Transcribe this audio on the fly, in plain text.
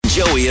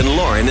Joey and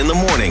Lauren in the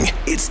morning.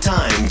 It's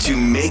time to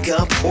make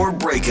up or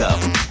break up.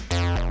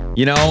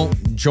 You know,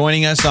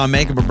 joining us on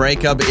Make Up or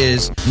Break Up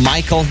is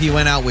Michael. He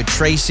went out with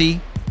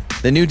Tracy.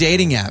 The new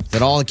dating app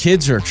that all the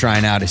kids are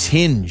trying out is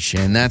Hinge,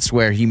 and that's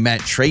where he met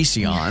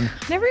Tracy on.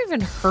 Never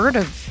even heard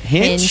of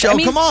Hinge? Oh,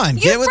 come on.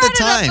 Get with the times.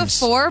 You've brought it up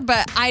before,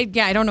 but I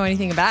don't know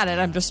anything about it.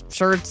 I'm just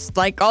sure it's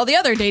like all the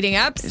other dating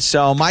apps.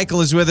 So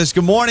Michael is with us.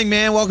 Good morning,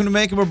 man. Welcome to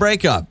Make Up or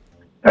Break Up.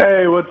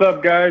 Hey, what's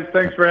up, guys?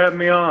 Thanks for having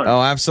me on.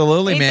 Oh,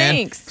 absolutely, Hey, man.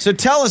 thanks. So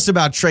tell us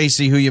about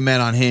Tracy, who you met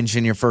on Hinge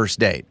in your first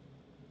date.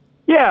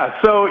 Yeah,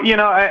 so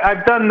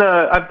I've done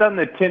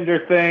the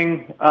Tinder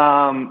thing.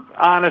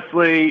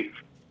 Honestly,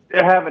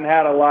 I haven't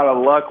had a lot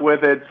of luck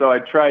with it, so I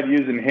tried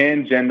using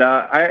Hinge, and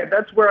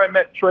that's where I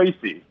met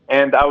Tracy.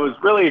 And I was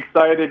really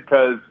excited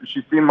because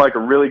she seemed like a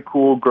really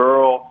cool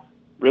girl,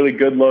 really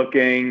good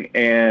looking,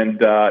 and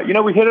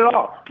we hit it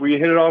off. We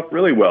hit it off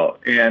really well,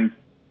 and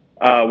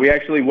we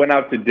actually went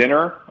out to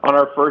dinner on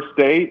our first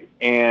date,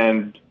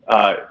 and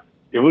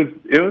it was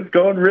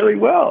going really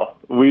well.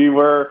 We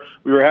were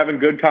having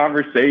good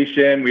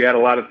conversation. We had a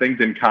lot of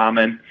things in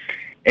common,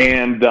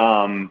 and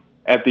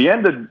at the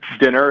end of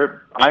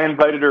dinner, I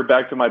invited her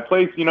back to my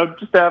place.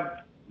 Just to have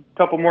a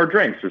couple more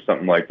drinks or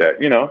something like that.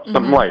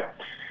 Something light,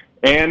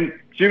 and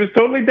she was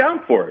totally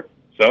down for it.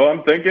 So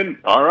I'm thinking,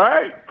 all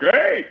right,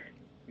 great.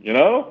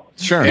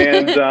 Sure.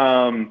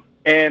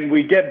 And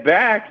we get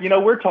back,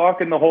 we're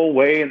talking the whole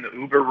way in the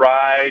Uber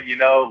ride,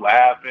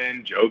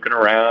 laughing, joking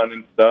around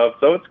and stuff.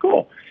 So it's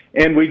cool.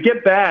 And we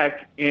get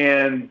back,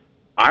 and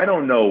I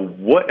don't know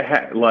what,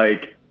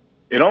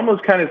 it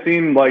almost kind of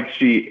seemed like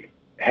she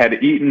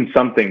had eaten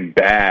something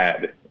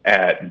bad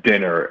at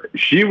dinner.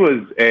 She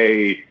was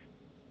a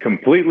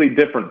completely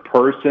different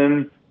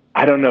person.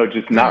 I don't know,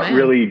 just not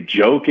really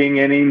joking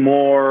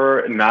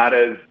anymore, not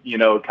as,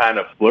 kind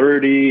of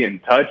flirty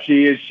and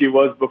touchy as she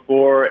was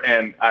before.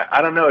 And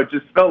I don't know, it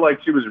just felt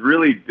like she was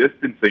really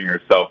distancing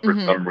herself for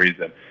some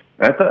reason.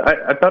 I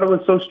thought it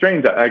was so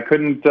strange. I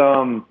couldn't,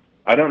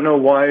 I don't know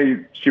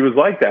why she was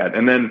like that.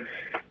 And then,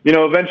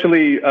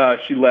 eventually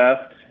she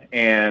left,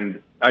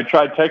 and I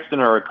tried texting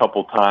her a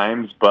couple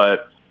times,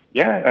 but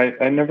yeah,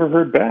 I never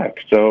heard back.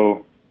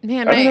 So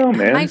Man, I don't know,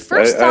 man. My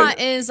first thought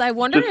is, I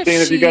wonder just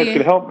seeing if you guys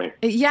could help me.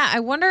 Yeah, I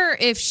wonder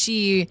if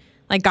she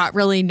got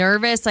really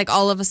nervous,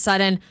 all of a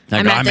sudden.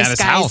 Like, I'm at his this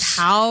guy's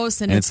house,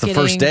 and it's the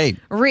first date.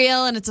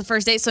 Real, and it's the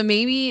first date. So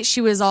maybe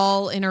she was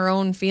all in her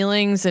own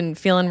feelings and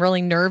feeling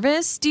really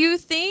nervous. Do you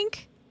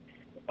think?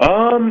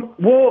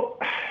 Well,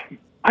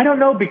 I don't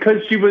know,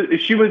 because she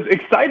was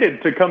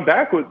excited to come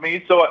back with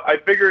me, so I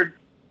figured,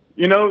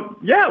 we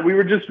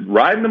were just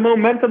riding the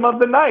momentum of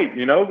the night.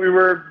 We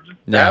were just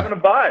having a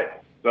vibe.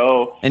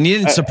 So, and you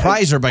didn't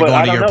surprise her by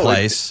going to your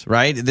place,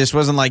 right? This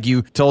wasn't like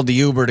you told the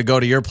Uber to go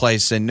to your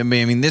place, and I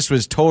mean, this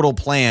was total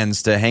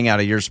plans to hang out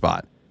at your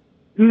spot.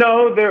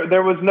 No,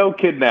 there was no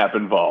kidnap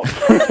involved.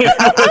 Thank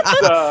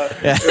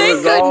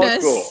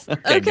goodness. All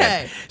cool.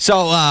 Okay.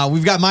 So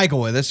we've got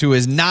Michael with us, who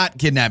is not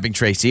kidnapping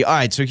Tracy. All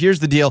right, so here's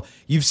the deal.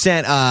 You've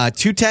sent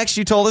 2 texts,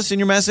 you told us in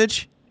your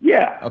message?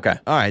 Yeah. Okay.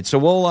 All right, so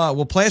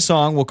we'll play a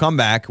song. We'll come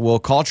back. We'll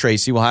call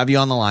Tracy. We'll have you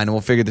on the line, and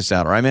we'll figure this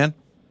out. All right, man?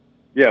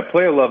 Yeah,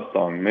 play a love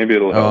song. Maybe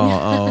it'll help.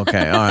 Oh,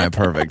 okay. All right,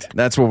 perfect.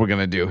 That's what we're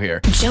going to do here.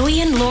 Joey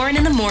and Lauren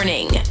in the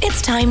morning.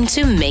 It's time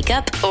to make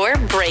up or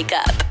break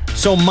up.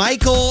 So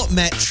Michael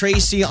met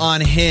Tracy on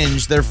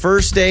Hinge. Their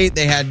first date,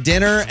 they had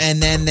dinner, and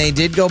then they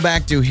did go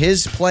back to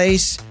his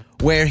place,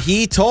 where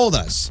he told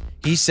us,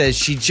 he says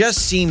she just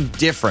seemed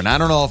different. I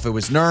don't know if it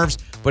was nerves,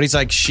 but he's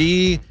like,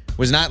 she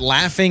was not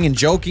laughing and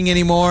joking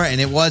anymore,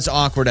 and it was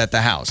awkward at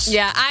the house.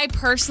 Yeah, I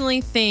personally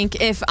think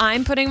if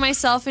I'm putting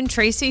myself in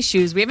Tracy's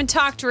shoes, we haven't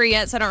talked to her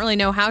yet, so I don't really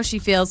know how she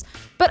feels.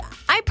 But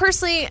I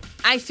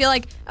feel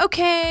like,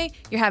 okay,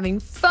 you're having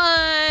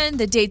fun,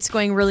 the date's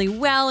going really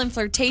well and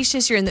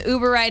flirtatious, you're in the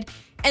Uber ride,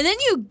 and then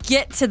you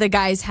get to the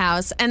guy's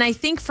house, and I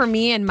think for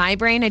me in my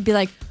brain, I'd be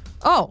like,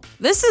 oh,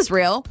 this is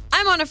real.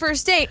 I'm on a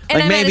first date. And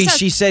like maybe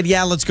she said,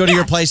 yeah, let's go to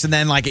your place. And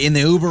then in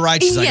the Uber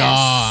ride, she's like, oh,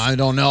 I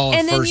don't know.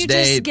 And then first you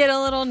date. just get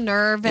a little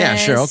nervous. Yeah,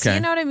 sure. Okay.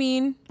 You know what I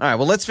mean? All right.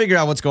 Well, let's figure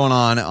out what's going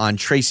on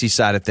Tracy's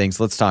side of things.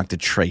 Let's talk to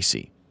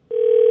Tracy.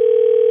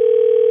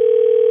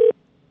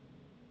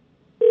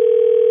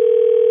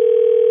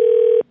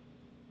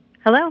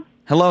 Hello.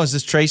 Hello. Is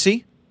this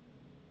Tracy?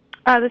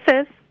 This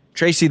is.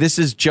 Tracy, this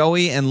is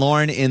Joey and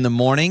Lauren in the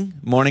morning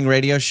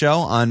radio show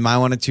on My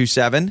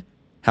 102.7.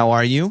 How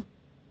are you?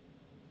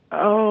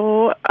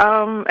 Oh,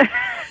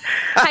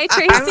 Hi,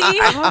 Tracy.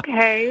 I'm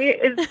okay.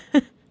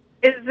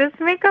 Is this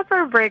makeup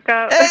or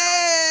breakup?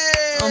 Hey!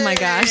 Oh my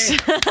gosh.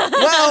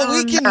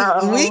 Well, we can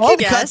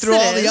cut through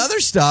all the other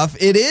stuff.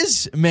 It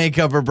is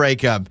makeup or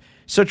breakup.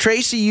 So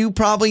Tracy, you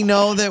probably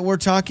know that we're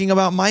talking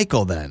about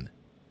Michael then.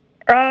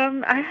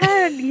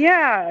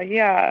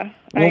 Yeah.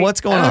 Well,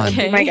 what's going on?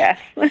 Okay. My guess.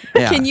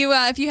 Yeah. Can you,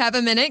 if you have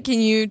a minute, can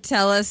you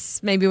tell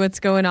us maybe what's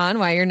going on,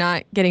 why you're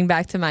not getting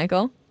back to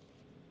Michael?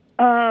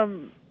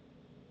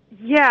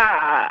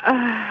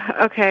 Yeah.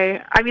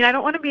 Okay. I mean, I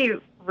don't want to be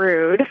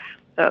rude,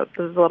 so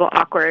this is a little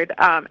awkward.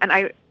 And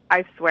I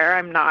I swear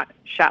I'm not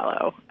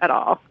shallow at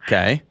all.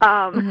 Okay.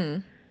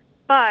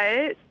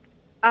 But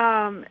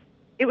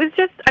it was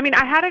just, I mean,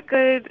 I had a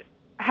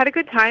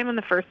good time on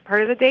the first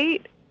part of the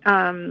date.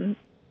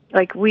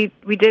 Like we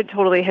did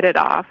totally hit it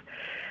off.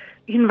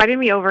 He invited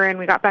me over and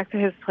we got back to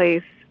his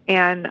place,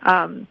 and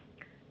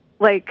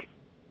like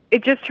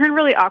it just turned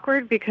really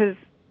awkward because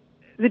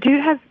the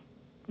dude has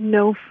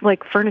no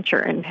like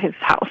furniture in his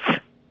house.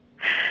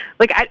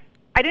 Like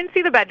I didn't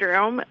see the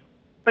bedroom,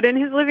 but in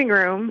his living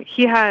room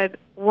he had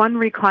one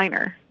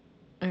recliner.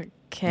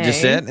 Okay.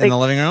 Just sit in the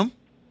living room?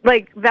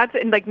 Like that's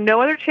like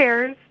no other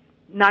chairs,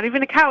 not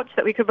even a couch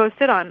that we could both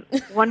sit on.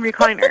 One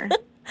recliner.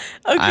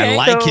 Okay. I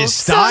like his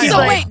style.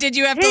 So wait, did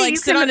you have to like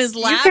sit on his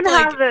lap? You can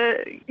like,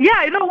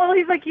 have no, well,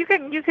 he's like, you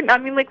can, I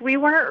mean, like, we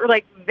weren't,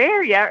 like,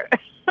 there yet,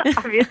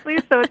 obviously,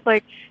 so it's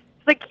like,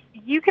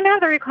 you can have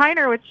the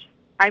recliner, which,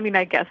 I mean,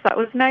 I guess that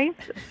was nice,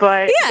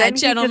 but then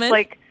gentleman. he just,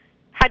 like,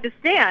 had to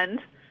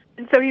stand,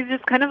 and so he's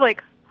just kind of,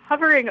 like,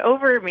 hovering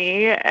over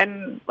me,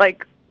 and,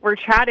 like, we're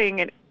chatting,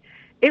 and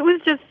it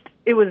was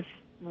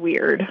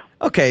weird.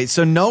 Okay,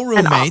 so no And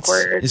roommates.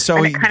 awkward, So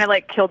and he, it kind of,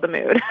 like, killed the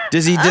mood.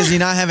 does he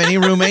not have any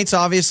roommates?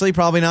 Obviously,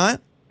 probably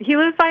not. He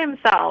lives by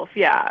himself,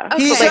 yeah.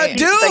 He's But, a like,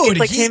 dude. It's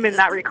like him in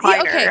that recliner,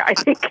 okay. I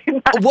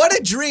think. What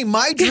a dream.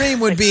 My dream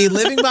would be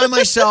living by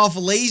myself,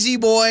 lazy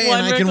boy,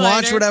 One and I can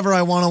watch recliner. whatever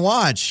I want to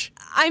watch.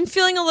 I'm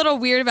feeling a little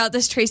weird about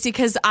this, Tracy,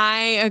 because I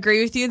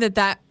agree with you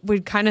that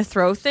would kind of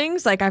throw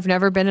things. Like, I've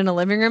never been in a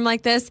living room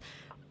like this.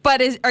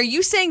 But are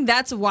you saying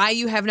that's why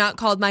you have not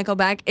called Michael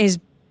back, is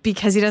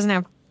because he doesn't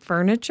have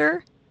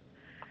furniture?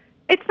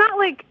 It's not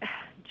like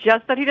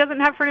just that he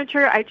doesn't have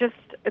furniture.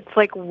 It's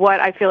like what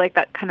I feel like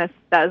that kind of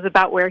says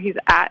about where he's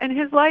at in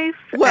his life.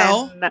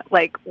 Well, and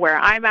like where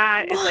I'm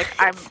at is like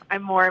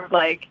I'm more of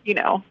like, you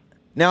know,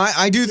 now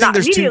I do think not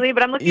there's immediately, two.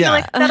 but I'm looking to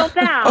like settle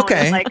down.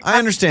 Okay, and, like, I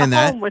understand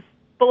have a that. home with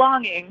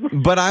belonging.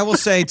 But I will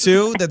say,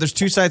 too, that there's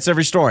two sides to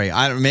every story.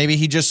 Maybe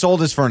he just sold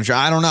his furniture.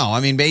 I don't know.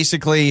 I mean,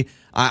 basically,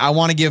 I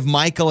want to give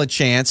Michael a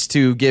chance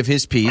to give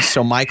his piece.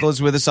 So Michael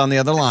is with us on the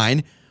other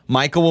line.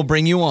 Michael will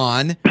bring you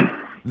on.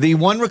 The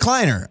one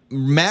recliner.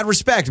 Mad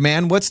respect,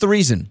 man. What's the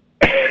reason?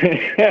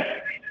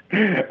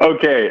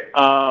 Okay.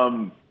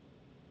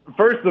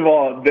 First of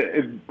all,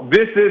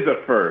 this is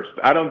a first.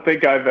 I don't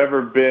think I've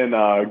ever been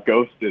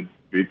ghosted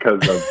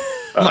because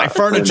of my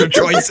furniture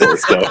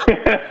choices. So.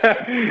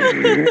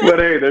 But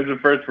hey, there's a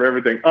first for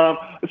everything.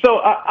 So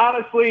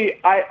honestly,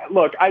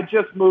 I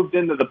just moved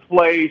into the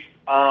place.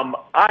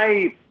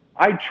 I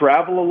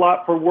travel a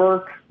lot for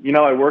work. You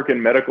know, I work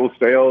in medical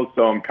sales,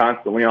 so I'm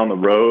constantly on the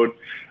road.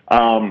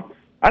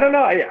 I don't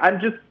know.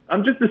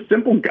 I'm just a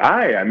simple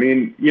guy. I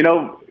mean, you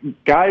know,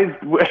 guys,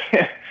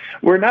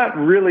 we're not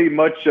really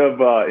much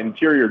of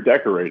interior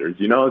decorators,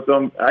 you know.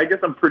 So I guess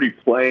I'm pretty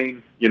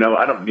plain. You know,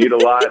 I don't need a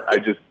lot. I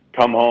just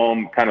come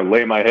home, kind of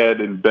lay my head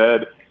in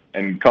bed,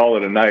 and call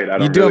it a night. I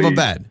don't You do really have a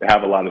bed.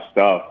 have a lot of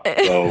stuff.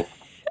 So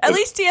At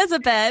least he has a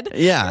bed.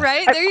 Yeah.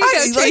 Right? There you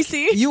go,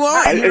 Tracy. You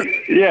are.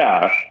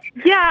 yeah.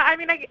 Yeah, I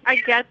mean, I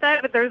get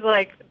that, but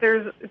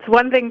it's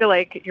one thing to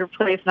like your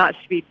place not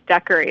to be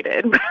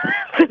decorated.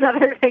 It's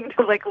another thing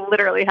to like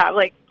literally have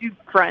like, do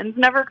friends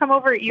never come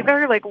over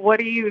either? Like, what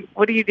do you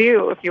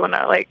do if you want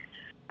to like?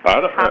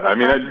 I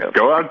just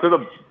go out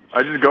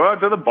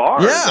to the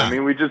bar. Yeah. I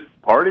mean, we just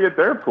party at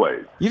their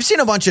place. You've seen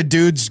a bunch of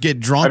dudes get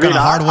drunk I mean, on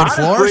a hardwood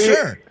floor? honestly-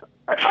 Sure.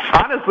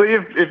 Honestly,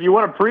 if you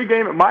want to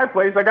pregame at my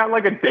place, I got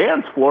like a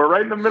dance floor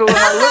right in the middle of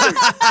my living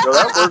room. So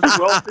that works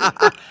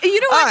well, too. You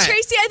know what, All right.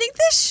 Tracy? I think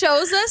this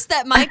shows us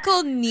that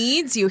Michael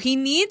needs you. He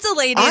needs a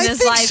lady in I his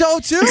think life so,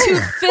 too.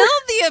 to fill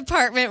the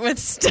apartment with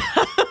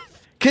stuff.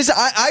 Because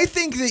I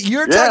think that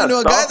you're talking to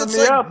a guy soften that's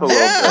me like, up a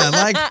little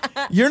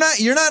like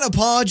you're not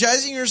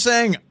apologizing. You're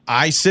saying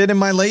I sit in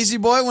my lazy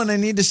boy when I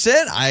need to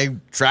sit. I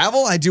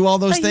travel. I do all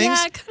those things.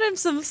 Yeah, cut him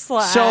some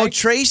slack. So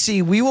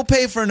Tracy, we will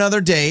pay for another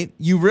date.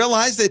 You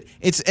realize that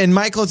and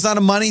Michael, it's not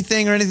a money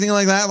thing or anything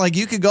like that. Like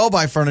you could go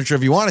buy furniture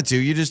if you wanted to.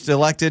 You just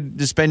elected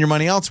to spend your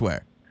money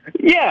elsewhere.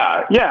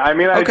 Yeah. I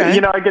mean, Okay.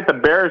 I get the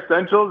bare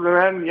essentials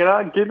and then,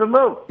 I keep it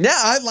moving. Yeah,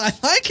 I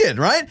like it,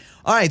 right?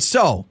 All right,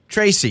 so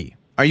Tracy,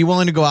 are you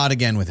willing to go out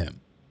again with him?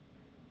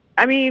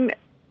 I mean,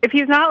 if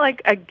he's not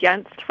like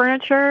against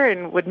furniture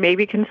and would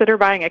maybe consider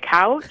buying a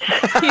couch,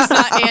 he's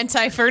not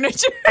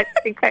anti-furniture. I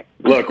think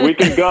Look, we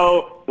can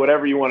go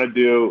whatever you want to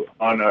do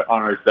on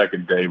our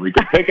second date. We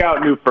can pick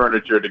out new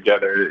furniture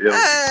together.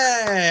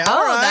 Hey,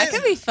 all right. That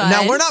could be fun.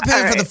 Now, we're not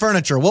paying for the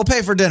furniture. We'll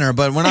pay for dinner,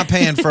 but we're not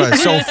paying for a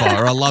sofa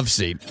or a love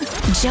seat.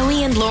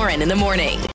 Joey and Lauren in the morning.